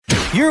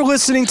You're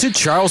listening to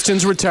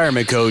Charleston's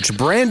retirement coach,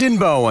 Brandon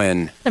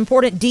Bowen.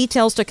 Important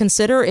details to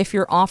consider if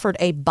you're offered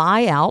a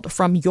buyout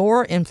from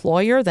your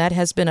employer. That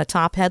has been a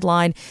top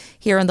headline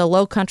here in the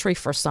Low Country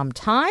for some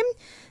time.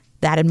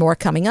 That and more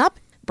coming up.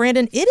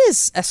 Brandon, it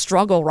is a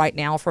struggle right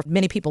now for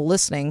many people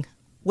listening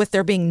with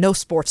there being no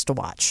sports to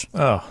watch.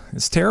 Oh,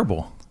 it's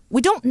terrible.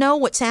 We don't know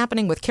what's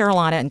happening with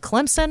Carolina and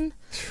Clemson.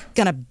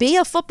 Going to be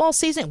a football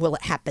season? Will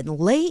it happen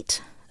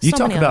late? You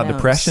talk about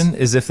depression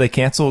as if they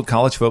canceled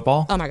college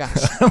football. Oh, my gosh.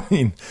 I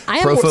mean, I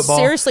am pro football.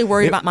 Seriously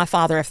worried about my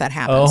father if that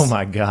happens. Oh,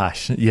 my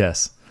gosh.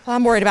 Yes.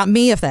 I'm worried about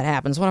me if that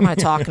happens. What am I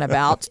talking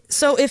about?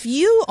 So if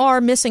you are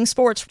missing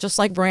sports just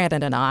like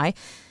Brandon and I,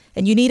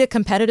 and you need a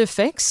competitive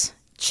fix,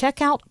 check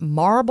out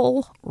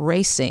marble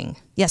racing.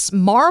 Yes,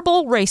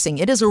 marble racing.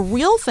 It is a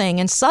real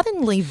thing and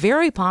suddenly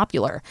very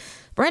popular.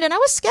 Brandon, I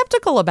was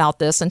skeptical about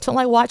this until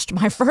I watched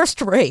my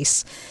first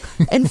race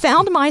and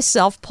found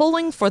myself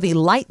pulling for the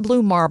light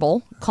blue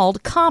marble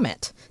called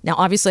Comet. Now,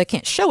 obviously, I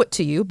can't show it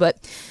to you,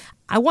 but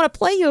I want to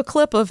play you a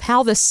clip of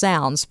how this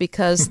sounds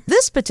because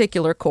this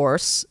particular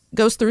course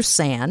goes through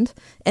sand,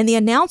 and the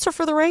announcer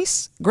for the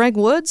race, Greg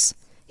Woods,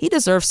 he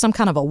deserves some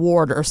kind of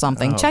award or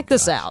something. Check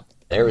this out.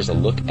 There is a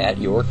look at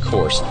your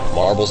course.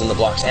 Marbles in the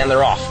blocks, and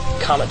they're off.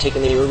 Comet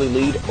taking the early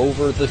lead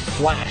over the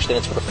Flash. Then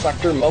it's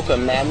Reflector, Mocha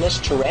Madness,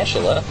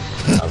 Tarantula.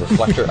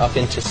 Reflector up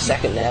into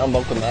second now,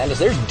 Mocha Madness.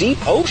 There's Deep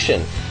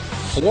Ocean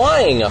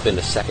flying up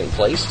into second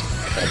place.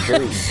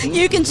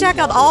 You can check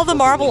out all the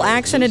marble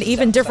action and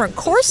even different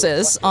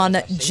courses on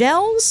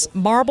Gels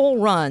Marble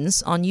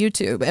Runs on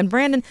YouTube. And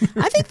Brandon,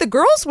 I think the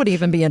girls would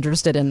even be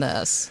interested in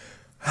this.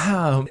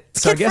 Oh,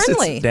 so I guess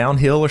friendly. It's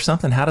downhill or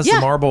something. How does the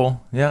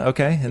marble? Yeah,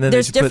 okay. And then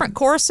there's different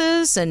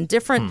courses and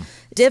different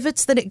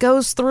divots that it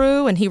goes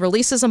through, and he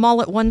releases them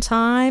all at one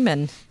time,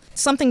 and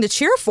something to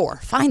cheer for.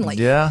 Finally,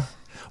 yeah.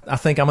 I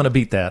think I'm going to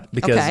beat that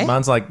because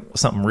mine's like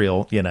something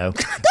real, you know.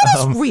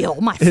 That is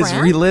real, my friend. It's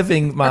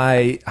reliving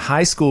my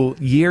high school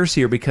years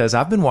here because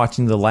I've been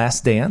watching The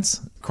Last Dance,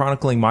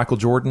 chronicling Michael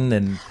Jordan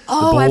and the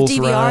Bulls I've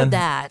DVR'd run.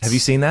 that. Have you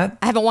seen that?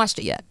 I haven't watched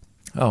it yet.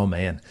 Oh,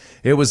 man.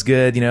 It was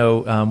good, you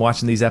know,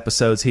 watching these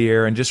episodes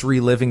here and just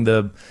reliving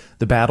the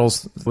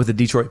battles with the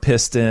Detroit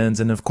Pistons.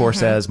 And, of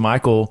course, as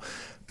Michael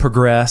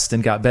progressed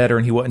and got better,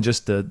 and he wasn't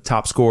just the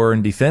top scorer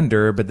and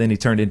defender, but then he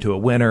turned into a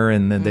winner,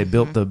 and then they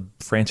built the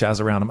franchise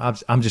around him.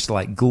 I'm just,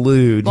 like,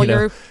 glued. Well, you know?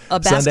 you're a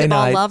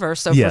basketball lover,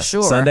 so yes, for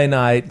sure. Sunday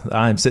night,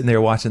 I'm sitting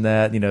there watching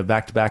that, you know,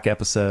 back-to-back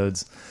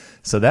episodes.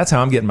 So that's how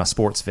I'm getting my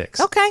sports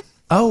fix. Okay.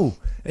 Oh,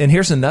 and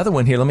here's another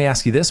one here. Let me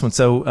ask you this one.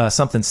 So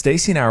something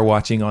Stacy and I are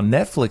watching on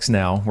Netflix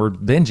now, we're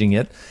binging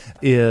it,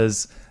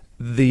 is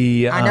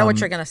the... I know what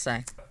you're going to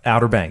say.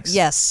 Outer Banks.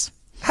 Yes.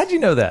 How'd you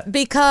know that?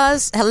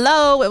 Because,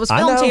 hello, it was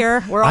filmed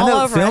here. We're all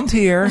over filmed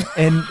here.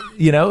 And,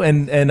 you know,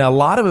 and a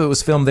lot of it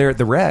was filmed there at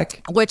the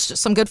Rec. Which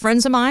some good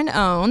friends of mine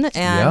own.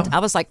 And I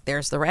was like,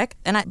 there's the Rec.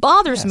 And it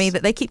bothers me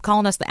that they keep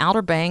calling us the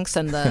Outer Banks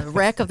and the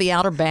Rec of the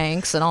Outer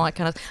Banks and all that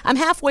kind of... I'm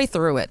halfway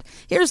through it.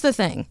 Here's the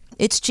thing.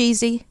 It's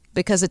cheesy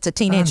because it's a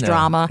teenage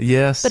drama.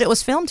 Yes. But it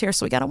was filmed here,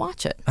 so we got to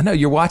watch it. I know.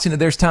 You're watching it.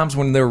 There's times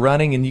when they're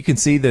running and you can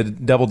see the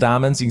double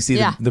diamonds. You can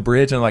see the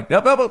bridge and like,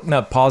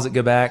 no, pause it,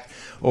 go back.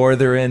 Or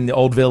they're in the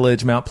Old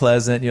Village, Mount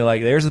Pleasant. And you're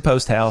like, there's the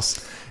post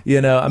house.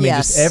 You know, I mean,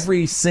 just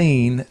every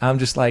scene, I'm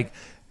just like,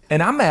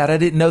 and I'm mad I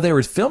didn't know they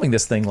were filming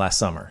this thing last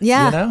summer.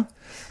 Yeah. You know?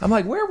 I'm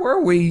like, where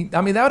were we?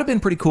 I mean, that would have been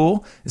pretty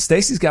cool.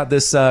 Stacy's got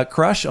this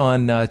crush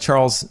on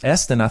Charles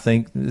Eston, I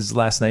think is his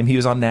last name. He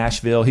was on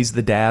Nashville. He's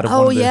the dad of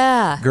one of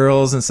the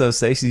girls. And so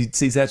Stacy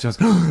sees that. She goes,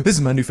 this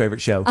is my new favorite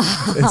show.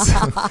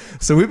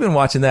 So we've been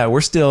watching that.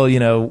 We're still,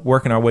 you know,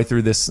 working our way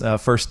through this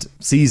first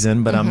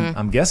season. But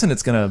I'm guessing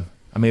it's going to,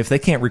 I mean, if they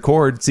can't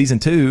record season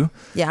 2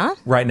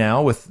 right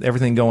now with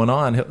everything going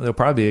on, there'll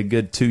probably be a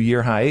good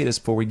 2-year hiatus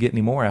before we get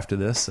any more after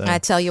this. So. I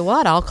tell you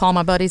what, I'll call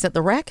my buddies at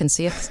the Rec and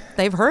see if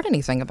they've heard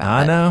anything about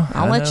it. I know.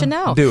 I'll let you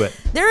know. Do it.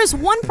 There is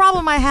one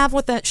problem I have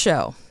with that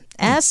show.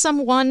 As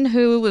someone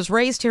who was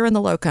raised here in the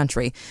Low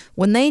Country,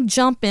 when they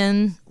jump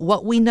in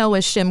what we know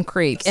as Shem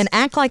Creek and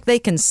act like they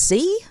can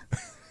see...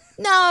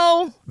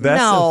 No.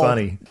 So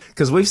funny.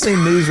 Because we've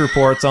seen news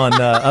reports on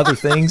other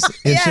things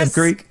in Shem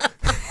Creek.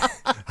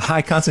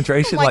 High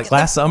concentration, like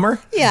last summer.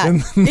 Yeah.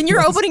 And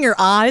you're opening your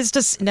eyes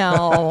to...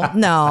 No.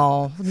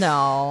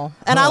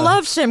 And I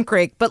love Shem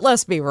Creek, but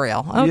let's be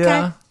real. Okay.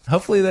 Yeah.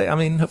 Hopefully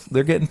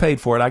they're getting paid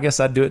for it. I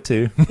guess I'd do it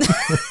too.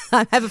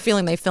 I have a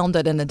feeling they filmed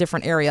it in a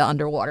different area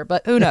underwater,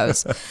 but who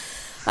knows?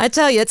 I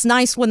tell you, it's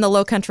nice when the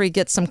Low Country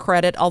gets some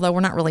credit, although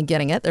we're not really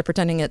getting it. They're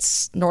pretending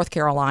it's North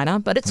Carolina,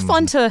 but it's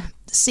fun to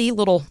see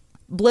little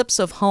blips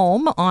of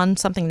home on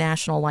something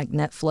national like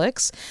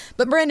Netflix.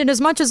 But Brandon,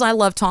 as much as I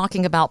love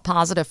talking about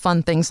positive,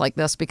 fun things like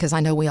this, because I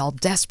know we all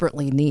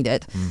desperately need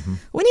it,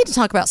 we need to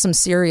talk about some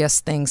serious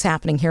things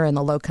happening here in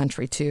the Low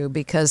Country too,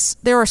 because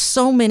there are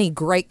so many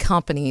great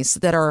companies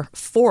that are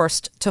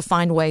forced to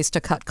find ways to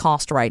cut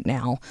cost right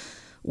now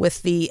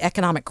with the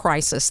economic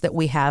crisis that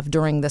we have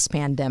during this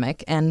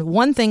pandemic. And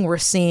one thing we're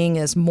seeing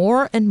is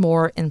more and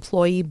more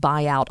employee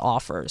buyout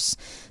offers.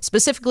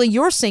 Specifically,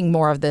 you're seeing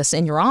more of this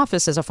in your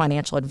office as a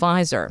financial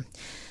advisor.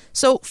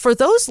 So for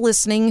those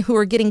listening who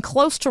are getting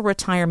close to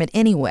retirement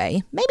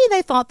anyway, maybe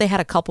they thought they had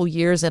a couple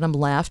years in them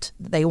left,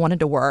 they wanted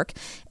to work,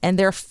 and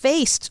they're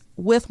faced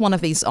with one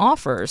of these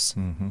offers.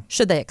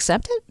 Should they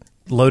accept it?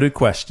 Loaded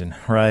question,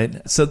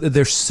 right? So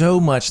there's so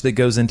much that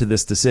goes into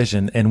this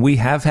decision. And we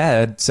have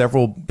had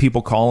several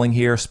people calling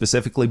here,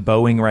 specifically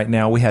Boeing right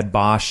now. We had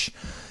Bosch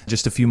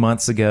just a few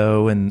months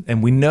ago,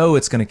 and we know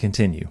it's going to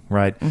continue,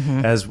 right?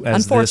 As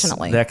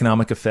Unfortunately. The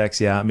economic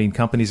effects, I mean,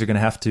 companies are going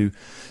to have to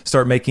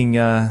start making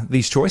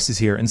these choices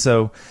here. And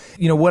so,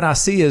 what I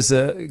see is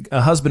a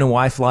husband and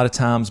wife, a lot of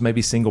times,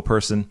 maybe single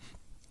person,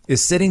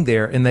 is sitting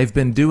there and they've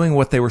been doing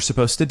what they were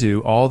supposed to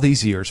do all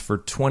these years for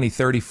 20,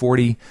 30,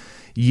 40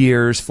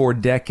 years, for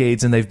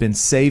decades, and they've been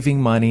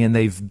saving money and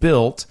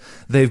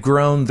they've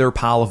grown their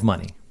pile of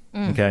money.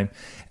 Okay.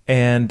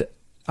 And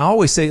I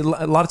always say, a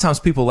lot of times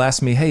people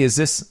ask me, hey, is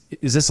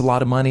this a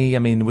lot of money? I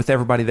mean, with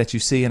everybody that you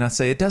see, and I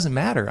say, it doesn't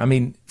matter. I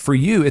mean, for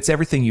you, it's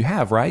everything you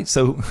have, right?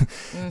 So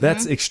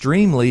that's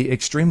extremely,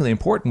 extremely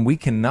important. We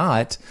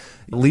cannot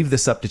leave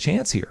this up to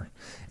chance here.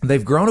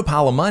 They've grown a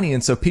pile of money.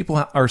 And so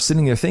people are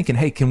sitting there thinking,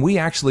 hey, can we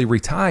actually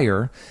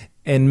retire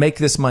and make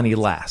this money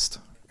last?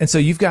 And so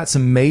you've got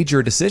some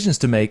major decisions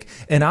to make.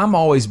 And I'm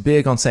always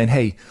big on saying,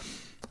 hey,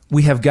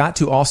 we have got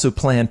to also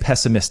plan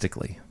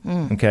pessimistically.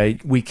 Okay.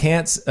 We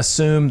can't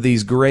assume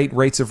these great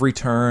rates of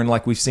return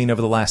like we've seen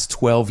over the last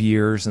 12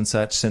 years and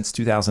such since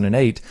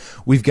 2008.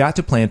 We've got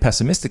to plan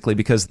pessimistically,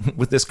 because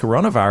with this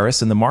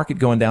coronavirus and the market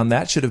going down,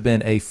 that should have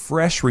been a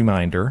fresh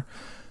reminder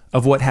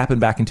of what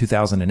happened back in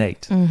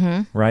 2008,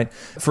 right?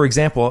 For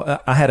example,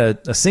 I had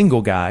a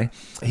single guy.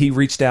 He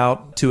reached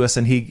out to us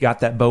and he got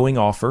that Boeing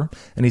offer,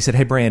 and he said,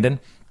 hey,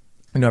 Brandon,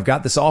 I've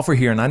got this offer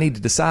here and I need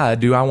to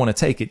decide, do I want to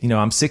take it?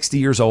 I'm 60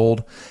 years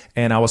old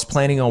and I was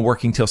planning on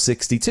working till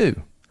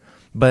 62.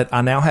 But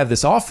I now have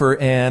this offer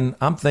and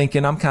I'm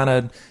thinking, I'm kind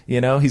of,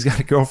 he's got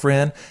a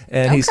girlfriend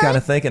and he's kind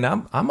of thinking,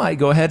 I might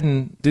go ahead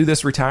and do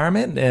this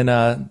retirement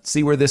and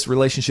see where this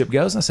relationship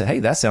goes. And I said, hey,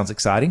 that sounds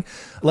exciting.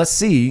 Let's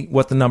see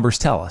what the numbers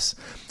tell us.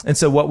 And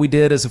so what we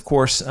did is, of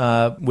course,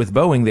 with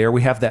Boeing there,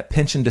 we have that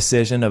pension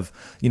decision of,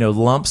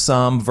 lump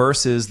sum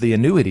versus the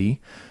annuity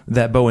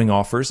that Boeing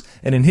offers.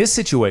 And in his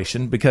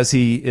situation, because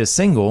he is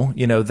single,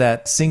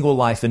 that single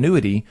life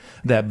annuity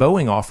that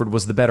Boeing offered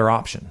was the better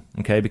option.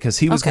 Okay. Because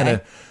he was going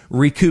to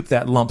recoup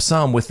that lump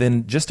sum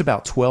within just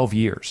about 12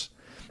 years.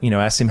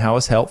 Asked him how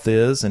his health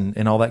is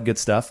and all that good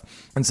stuff.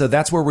 And so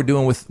that's where we're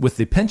doing with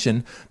the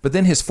pension. But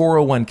then his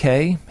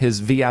 401k,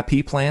 his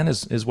VIP plan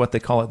is what they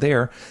call it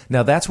there.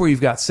 Now that's where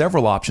you've got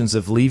several options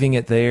of leaving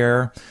it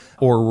there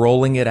or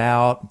rolling it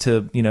out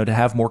to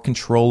have more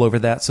control over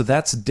that. So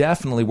that's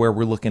definitely where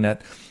we're looking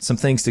at some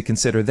things to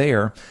consider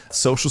there.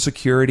 Social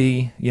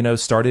Security,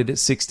 started at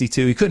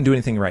 62. He couldn't do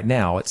anything right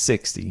now at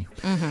 60.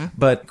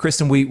 But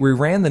Kristen, we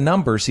ran the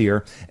numbers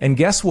here, and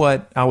guess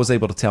what I was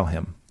able to tell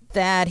him?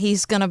 That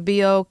he's going to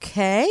be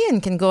okay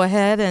and can go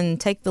ahead and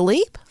take the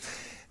leap?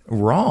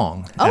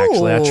 Wrong.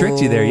 Actually, I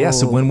tricked you there. Yeah.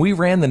 So when we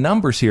ran the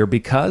numbers here,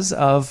 because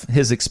of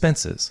his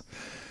expenses,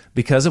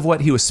 because of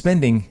what he was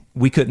spending,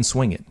 we couldn't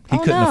swing it. He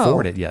couldn't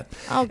afford it yet.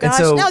 Oh, gosh.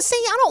 No, see,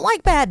 I don't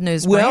like bad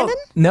news, Brandon.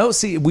 No,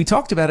 see, we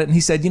talked about it, and he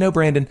said,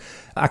 Brandon,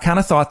 I kind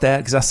of thought that,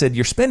 because I said,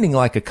 you're spending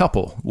like a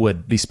couple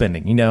would be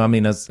spending,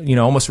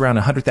 almost around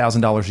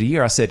 $100,000 a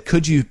year. I said,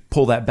 could you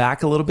pull that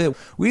back a little bit?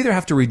 We either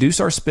have to reduce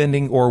our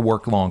spending or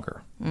work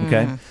longer.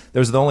 Okay.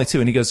 Those are the only two.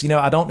 And he goes,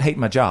 I don't hate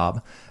my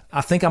job. I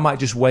think I might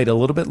just wait a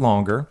little bit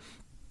longer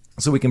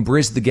so we can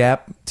bridge the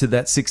gap to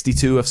that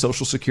 62 of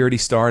Social Security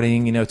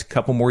starting, to a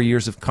couple more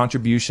years of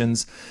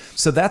contributions.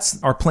 So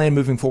that's our plan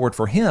moving forward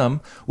for him,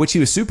 which he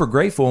was super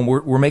grateful. And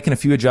we're making a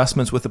few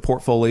adjustments with the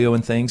portfolio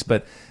and things,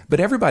 but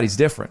everybody's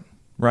different.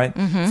 Right.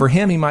 For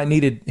him,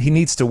 he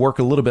needs to work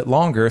a little bit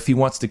longer if he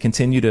wants to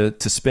continue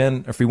to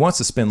spend, or if he wants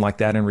to spend like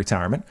that in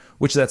retirement,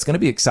 which that's going to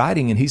be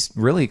exciting. And he's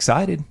really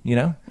excited.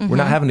 We're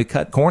not having to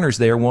cut corners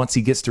there once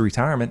he gets to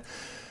retirement.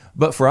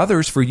 But for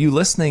others, for you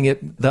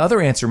listening, the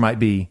other answer might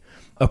be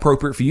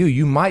appropriate for you.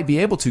 You might be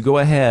able to go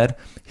ahead,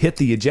 hit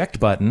the eject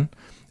button,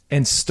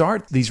 and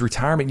start these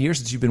retirement years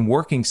that you've been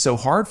working so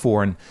hard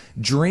for and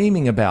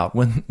dreaming about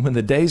when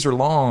the days are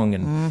long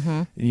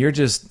and you're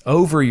just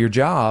over your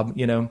job,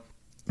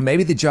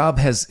 Maybe the job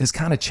has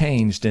kind of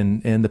changed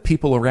and the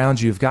people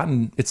around you have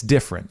gotten, it's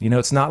different.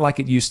 It's not like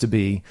it used to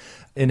be,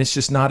 and it's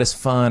just not as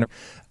fun.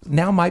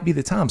 Now might be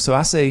the time. So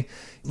I say,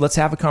 let's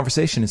have a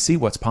conversation and see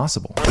what's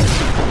possible.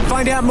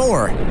 Find out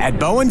more at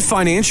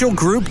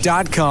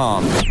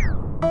BowenFinancialGroup.com.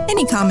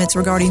 Any comments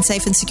regarding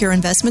safe and secure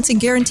investments and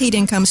guaranteed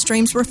income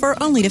streams refer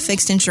only to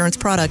fixed insurance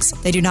products.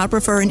 They do not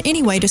refer in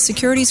any way to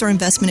securities or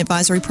investment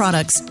advisory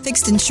products.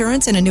 Fixed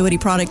insurance and annuity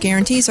product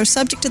guarantees are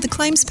subject to the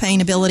claims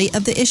paying ability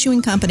of the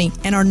issuing company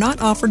and are not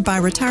offered by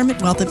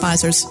Retirement Wealth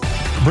Advisors.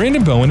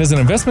 Brandon Bowen is an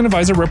investment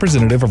advisor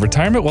representative of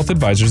Retirement Wealth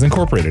Advisors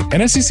Incorporated,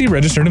 an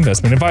SEC-registered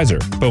investment advisor.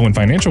 Bowen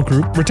Financial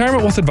Group,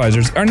 Retirement Wealth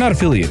Advisors are not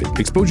affiliated.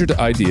 Exposure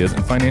to ideas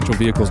and financial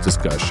vehicles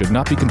discussed should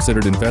not be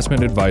considered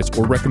investment advice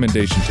or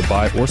recommendation to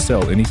buy or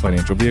sell any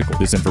financial vehicle.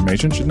 This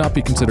information should not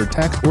be considered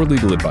tax or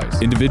legal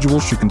advice.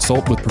 Individuals should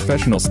consult with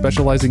professionals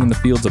specializing in the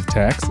fields of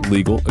tax,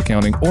 legal,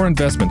 accounting, or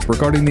investments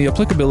regarding the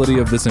applicability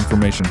of this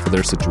information for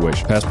their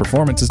situation. Past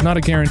performance is not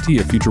a guarantee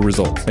of future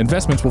results.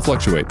 Investments will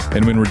fluctuate,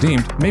 and when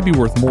redeemed, may be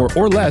worth more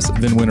or less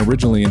than when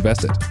originally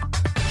invested.